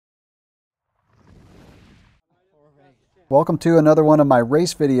Welcome to another one of my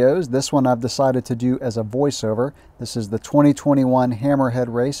race videos. This one I've decided to do as a voiceover. This is the 2021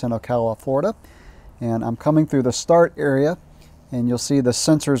 Hammerhead race in Ocala, Florida. And I'm coming through the start area, and you'll see the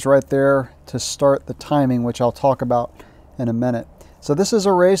sensors right there to start the timing, which I'll talk about in a minute. So this is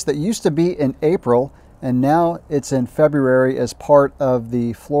a race that used to be in April, and now it's in February as part of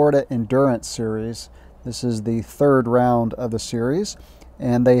the Florida Endurance Series. This is the third round of the series,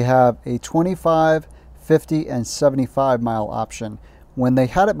 and they have a 25, 50, and 75 mile option. When they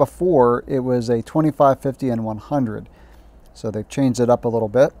had it before, it was a 25, 50, and 100. So they've changed it up a little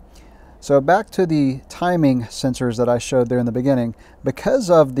bit. So back to the timing sensors that I showed there in the beginning. Because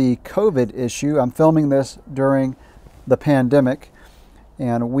of the COVID issue, I'm filming this during the pandemic,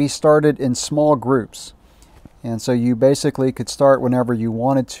 and we started in small groups. And so you basically could start whenever you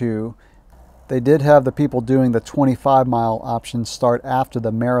wanted to. They did have the people doing the 25 mile option start after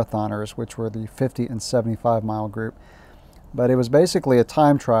the marathoners, which were the 50 and 75 mile group. But it was basically a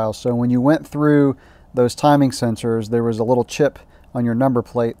time trial. So when you went through those timing sensors, there was a little chip on your number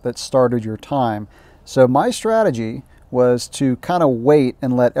plate that started your time. So my strategy was to kind of wait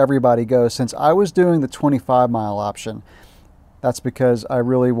and let everybody go. Since I was doing the 25 mile option, that's because I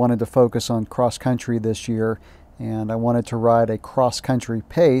really wanted to focus on cross country this year, and I wanted to ride a cross-country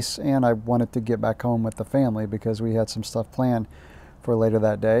pace, and I wanted to get back home with the family because we had some stuff planned for later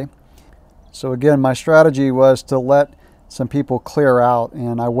that day. So again, my strategy was to let some people clear out,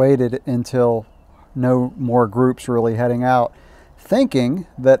 and I waited until no more groups really heading out, thinking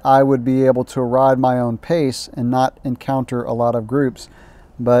that I would be able to ride my own pace and not encounter a lot of groups.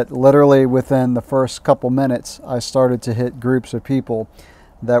 But literally within the first couple minutes, I started to hit groups of people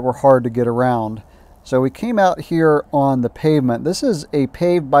that were hard to get around. So we came out here on the pavement. This is a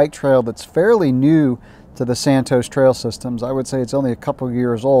paved bike trail that's fairly new to the Santos trail systems. I would say it's only a couple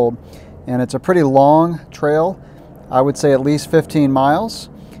years old, and it's a pretty long trail. I would say at least 15 miles.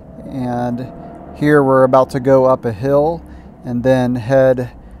 And here we're about to go up a hill and then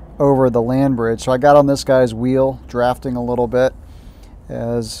head over the land bridge. So I got on this guy's wheel, drafting a little bit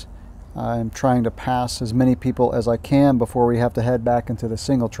as I'm trying to pass as many people as I can before we have to head back into the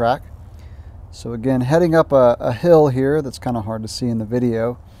single track. So again, heading up a hill here that's kind of hard to see in the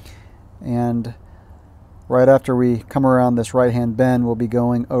video. And right after we come around this right-hand bend, we'll be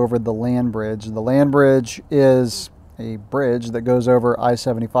going over the land bridge. The land bridge is a bridge that goes over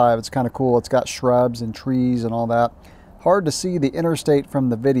I-75. It's kind of cool. It's got shrubs and trees and all that. Hard to see the interstate from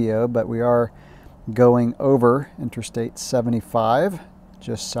the video, but we are going over Interstate 75,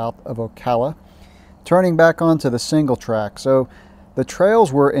 just south of Ocala, turning back onto the single track. So the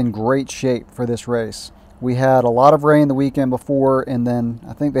trails were in great shape for this race. We had a lot of rain the weekend before, and then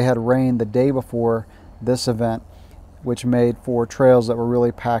I think they had rain the day before this event, which made for trails that were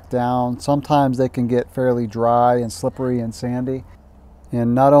really packed down. Sometimes they can get fairly dry and slippery and sandy.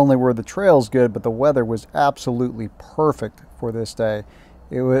 And not only were the trails good, but the weather was absolutely perfect for this day.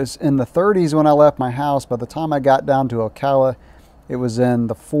 It was in the 30s when I left my house. By the time I got down to Ocala, it was in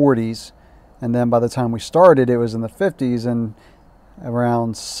the 40s. And then by the time we started, it was in the 50s and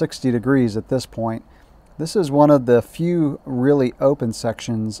around 60 degrees at this point. This is one of the few really open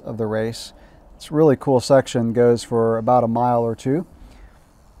sections of the race. It's a really cool section, goes for about a mile or two.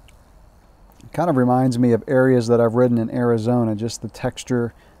 It kind of reminds me of areas that I've ridden in Arizona, just the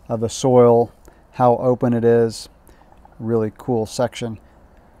texture of the soil, how open it is. Really cool section.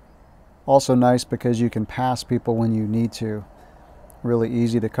 Also nice because you can pass people when you need to. Really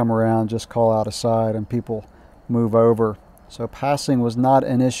easy to come around, just call out a side and people move over. So passing was not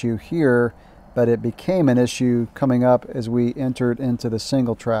an issue here, but it became an issue coming up as we entered into the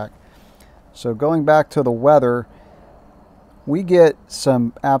single track. So going back to the weather, we get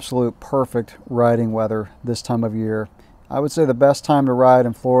some absolute perfect riding weather this time of year. I would say the best time to ride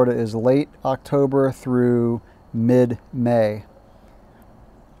in Florida is late October through mid-May.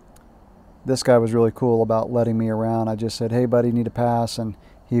 This guy was really cool about letting me around. I just said, "Hey buddy, you need to pass," and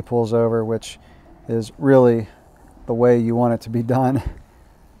he pulls over, which is really the way you want it to be done.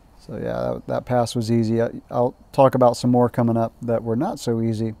 So yeah, that pass was easy. I'll talk about some more coming up that were not so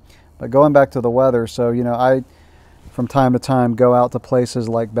easy. But going back to the weather, so you know, I from time to time go out to places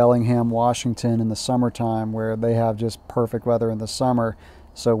like Bellingham, Washington in the summertime where they have just perfect weather in the summer.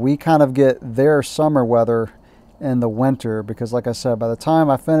 So we kind of get their summer weather in the winter because, like I said, by the time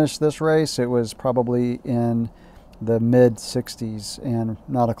I finished this race, it was probably in the mid 60s and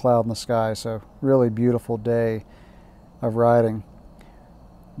not a cloud in the sky. So really beautiful day of riding.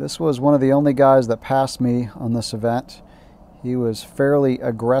 This was one of the only guys that passed me on this event. He was fairly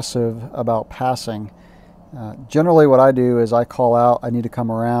aggressive about passing. Generally what I do is I call out, I need to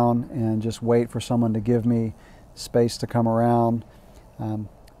come around, and just wait for someone to give me space to come around.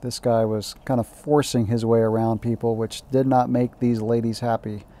 This guy was kind of forcing his way around people, which did not make these ladies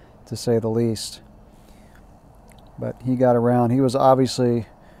happy, to say the least. But he got around. He was obviously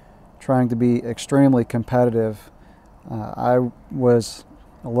trying to be extremely competitive. I was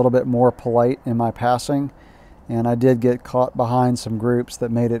a little bit more polite in my passing, and I did get caught behind some groups that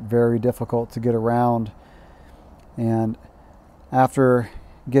made it very difficult to get around. And after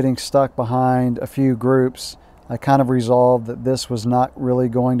getting stuck behind a few groups, I kind of resolved that this was not really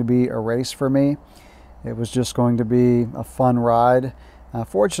going to be a race for me. It was just going to be a fun ride.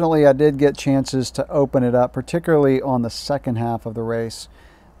 Fortunately, I did get chances to open it up, particularly on the second half of the race.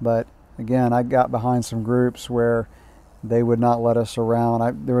 But again, I got behind some groups where they would not let us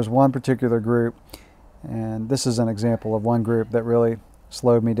around. There was one particular group, and this is an example of one group that really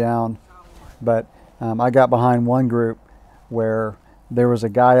slowed me down. But I got behind one group where there was a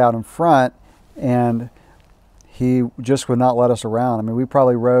guy out in front, and he just would not let us around. I mean, we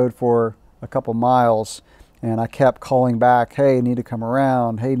probably rode for a couple miles, and I kept calling back, hey, you need to come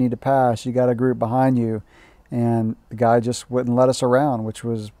around. Hey, you need to pass. You got a group behind you. And the guy just wouldn't let us around, which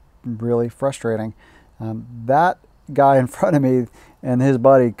was really frustrating. That guy in front of me and his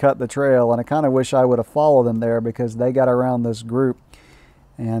buddy cut the trail, and I kind of wish I would have followed them there, because they got around this group.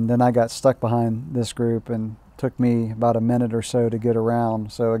 And then I got stuck behind this group, and it took me about a minute or so to get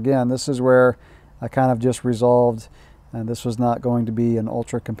around. So again, this is where I kind of just resolved, and this was not going to be an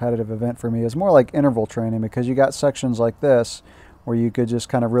ultra competitive event for me. It's more like interval training, because you got sections like this where you could just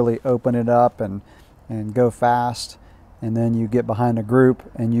kind of really open it up and go fast, and then you get behind a group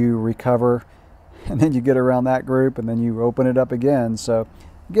and you recover, and then you get around that group and then you open it up again. So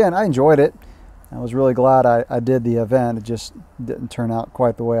again, I enjoyed it. I was really glad I did the event. It just didn't turn out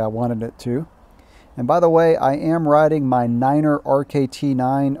quite the way I wanted it to. And by the way, I am riding my Niner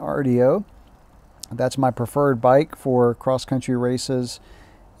RKT9 RDO. That's my preferred bike for cross-country races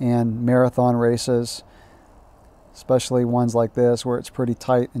and marathon races, especially ones like this where it's pretty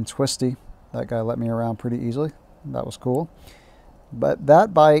tight and twisty. That guy let me around pretty easily. That was cool. But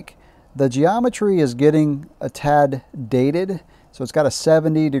that bike, the geometry is getting a tad dated. So it's got a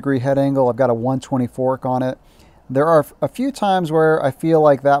 70-degree head angle. I've got a 120 fork on it. There are a few times where I feel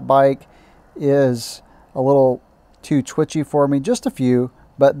like that bike is a little too twitchy for me, just a few.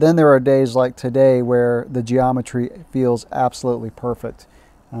 But then there are days like today where the geometry feels absolutely perfect.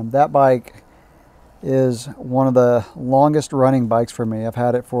 That bike is one of the longest running bikes for me. I've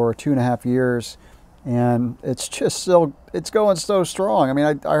had it for 2.5 years, and it's just it's going so strong. I mean,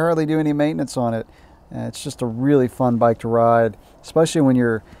 I hardly do any maintenance on it. It's just a really fun bike to ride, especially when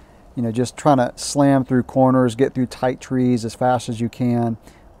you're, just trying to slam through corners, get through tight trees as fast as you can.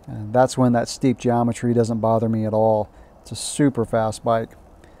 And that's when that steep geometry doesn't bother me at all. It's a super fast bike.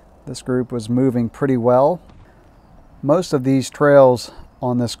 This group was moving pretty well. Most of these trails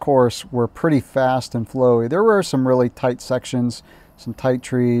on this course were pretty fast and flowy. There were some really tight sections, some tight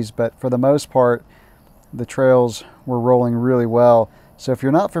trees, but for the most part, the trails were rolling really well. So if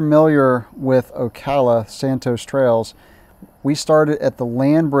you're not familiar with Ocala Santos trails, we started at the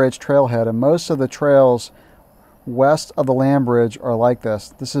Land Bridge trailhead, and most of the trails west of the Land Bridge are like this.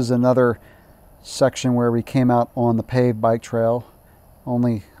 This is another section where we came out on the paved bike trail,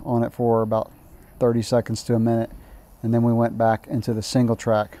 only on it for about 30 seconds to a minute, and then we went back into the single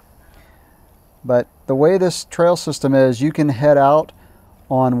track. But the way this trail system is, you can head out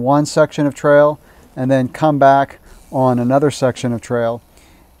on one section of trail and then come back on another section of trail,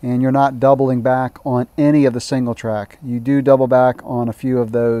 and you're not doubling back on any of the single track. You do double back on a few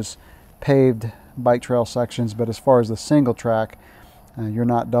of those paved bike trail sections, but as far as the single track, you're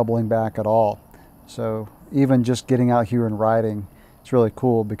not doubling back at all. So even just getting out here and riding, it's really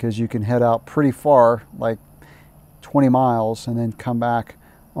cool, because you can head out pretty far, like 20 miles, and then come back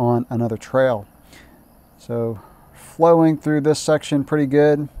on another trail. So flowing through this section pretty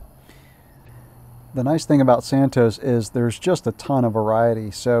good. The nice thing about Santos is there's just a ton of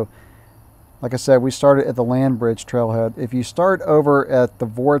variety. So like I said, we started at the Land Bridge trailhead. If you start over at the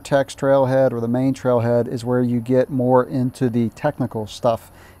Vortex trailhead, or the main trailhead, is where you get more into the technical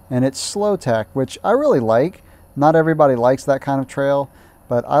stuff. And it's slow tech, which I really like. Not everybody likes that kind of trail,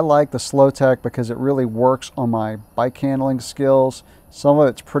 but I like the slow tech because it really works on my bike handling skills. Some of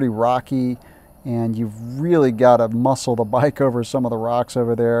it's pretty rocky, and you've really got to muscle the bike over some of the rocks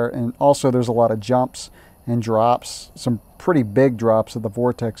over there. And also there's a lot of jumps and drops, some pretty big drops at the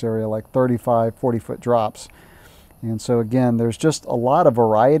Vortex area, like 35, 40-foot drops. And so again, there's just a lot of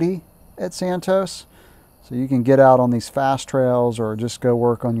variety at Santos. So you can get out on these fast trails, or just go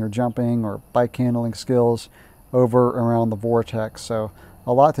work on your jumping or bike handling skills over around the Vortex. So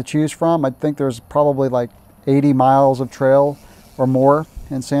a lot to choose from. I think there's probably like 80 miles of trail or more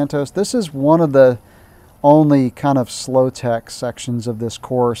in Santos. This is one of the only kind of slow tech sections of this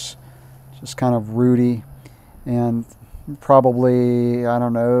course, just kind of rooty, and probably, I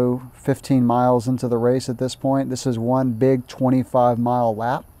don't know, 15 miles into the race at this point. This is one big 25-mile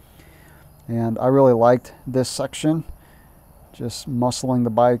lap, and I really liked this section, just muscling the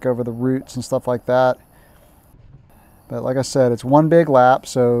bike over the roots and stuff like that. But like I said, it's one big lap,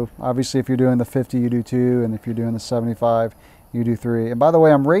 so obviously if you're doing the 50, you do 2, and if you're doing the 75, you do 3. And by the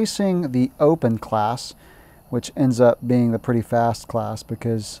way, I'm racing the open class, which ends up being the pretty fast class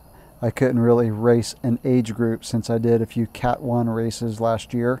because I couldn't really race an age group since I did a few Cat 1 races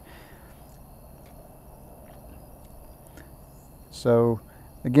last year. So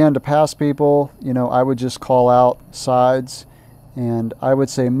again, to pass people, you know, I would just call out sides, and I would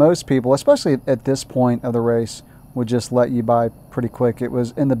say most people, especially at this point of the race, would just let you by pretty quick. It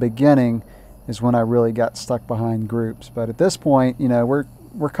was in the beginning is when I really got stuck behind groups. But at this point, you know,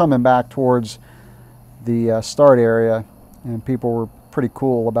 we're coming back towards the start area, and people were pretty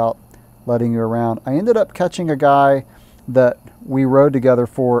cool about letting you around. I ended up catching a guy that we rode together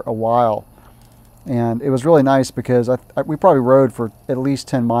for a while, and it was really nice because we probably rode for at least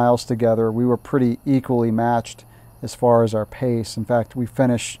 10 miles together. We were pretty equally matched as far as our pace. In fact, we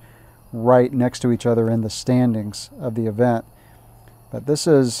finished right next to each other in the standings of the event. But this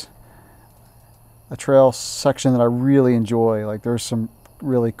is a trail section that I really enjoy. Like, there's some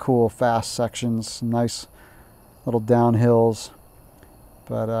really cool fast sections, some nice little downhills.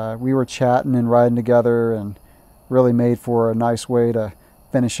 But we were chatting and riding together, and really made for a nice way to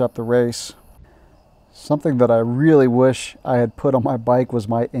finish up the race. Something that I really wish I had put on my bike was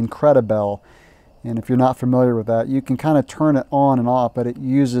my Incredibell. And if you're not familiar with that, you can kind of turn it on and off, but it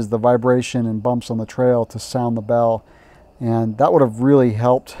uses the vibration and bumps on the trail to sound the bell. And that would have really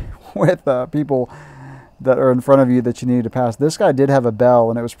helped with people that are in front of you that you need to pass. This guy did have a bell,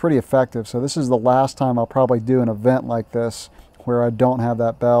 and it was pretty effective. So this is the last time I'll probably do an event like this where I don't have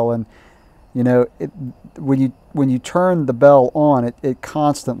that bell. And you know, when you turn the bell on, it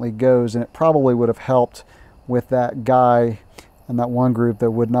constantly goes, and it probably would have helped with that guy and that one group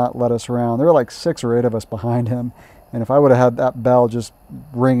that would not let us around. There were like 6 or 8 of us behind him, and if I would have had that bell just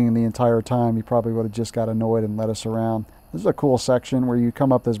ringing the entire time, he probably would have just got annoyed and let us around. This is a cool section where you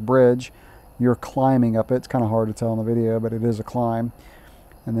come up this bridge, you're climbing up it. It's kind of hard to tell in the video, but it is a climb.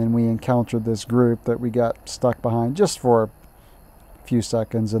 And then we encountered this group that we got stuck behind just for a few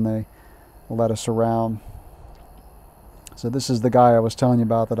seconds, and they let us around. So this is the guy I was telling you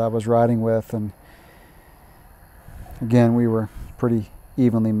about that I was riding with, and again, we were pretty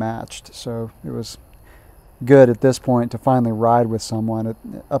evenly matched. So it was good at this point to finally ride with someone.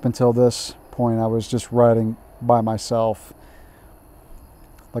 Up until this point, I was just riding by myself.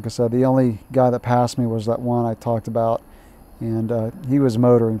 Like I said, the only guy that passed me was that one I talked about, and he was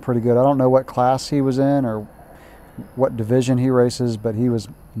motoring pretty good. I don't know what class he was in or what division he races, but he was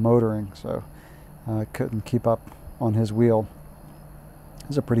motoring, so I couldn't keep up on his wheel.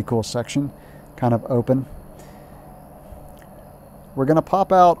 It's a pretty cool section, kind of open. We're going to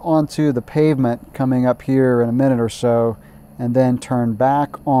pop out onto the pavement coming up here in a minute or so, and then turn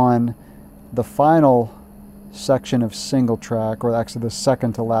back on the final section of single track, or actually the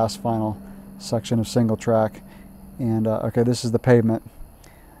second to last final section of single track. And okay, this is the pavement.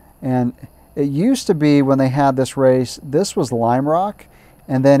 And it used to be, when they had this race, this was lime rock,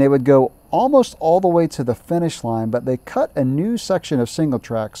 and then it would go almost all the way to the finish line, but they cut a new section of single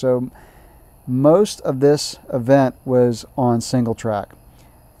track. So most of this event was on single track.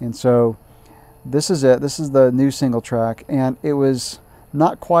 And so this is it. This is the new single track, and it was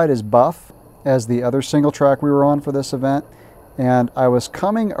not quite as buff as the other single track we were on for this event. And I was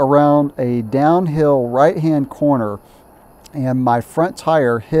coming around a downhill right-hand corner, and my front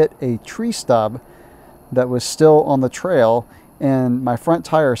tire hit a tree stub that was still on the trail, and my front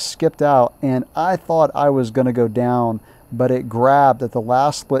tire skipped out, and I thought I was going to go down, but it grabbed at the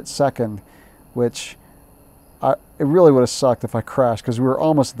last split second, which it really would have sucked if I crashed, because we were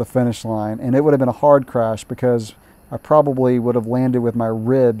almost at the finish line, and it would have been a hard crash because I probably would have landed with my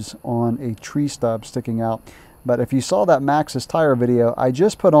ribs on a tree stub sticking out. But if you saw that Maxxis tire video, I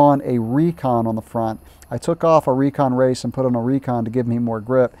just put on a Recon on the front. I took off a Recon race and put on a Recon to give me more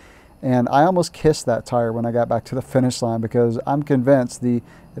grip. And I almost kissed that tire when I got back to the finish line, because I'm convinced the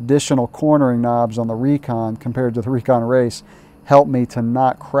additional cornering knobs on the Recon compared to the Recon race helped me to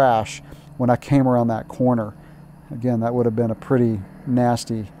not crash when I came around that corner. Again, that would have been a pretty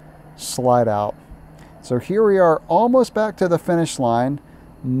nasty slide out. So here we are, almost back to the finish line,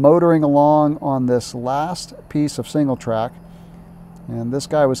 motoring along on this last piece of single track. And this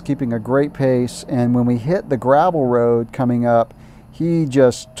guy was keeping a great pace, and when we hit the gravel road coming up, he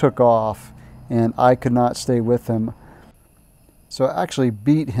just took off, and I could not stay with him. So I actually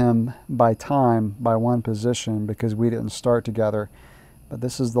beat him by time by 1 position because we didn't start together. But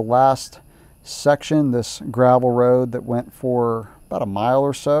this is the last section, this gravel road that went for about a mile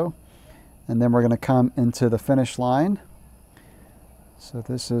or so. And then we're going to come into the finish line. So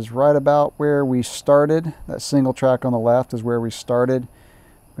this is right about where we started. That single track on the left is where we started.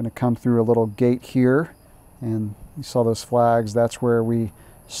 We're going to come through a little gate here. And you saw those flags. That's where we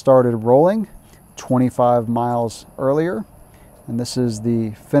started rolling 25 miles earlier. And this is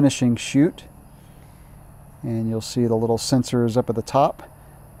the finishing chute. And you'll see the little sensors up at the top.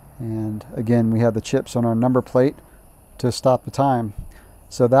 And again, we have the chips on our number plate to stop the time.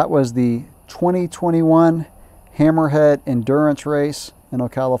 So that was the 2021 Hammerhead Endurance Race in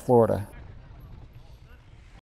Ocala, Florida.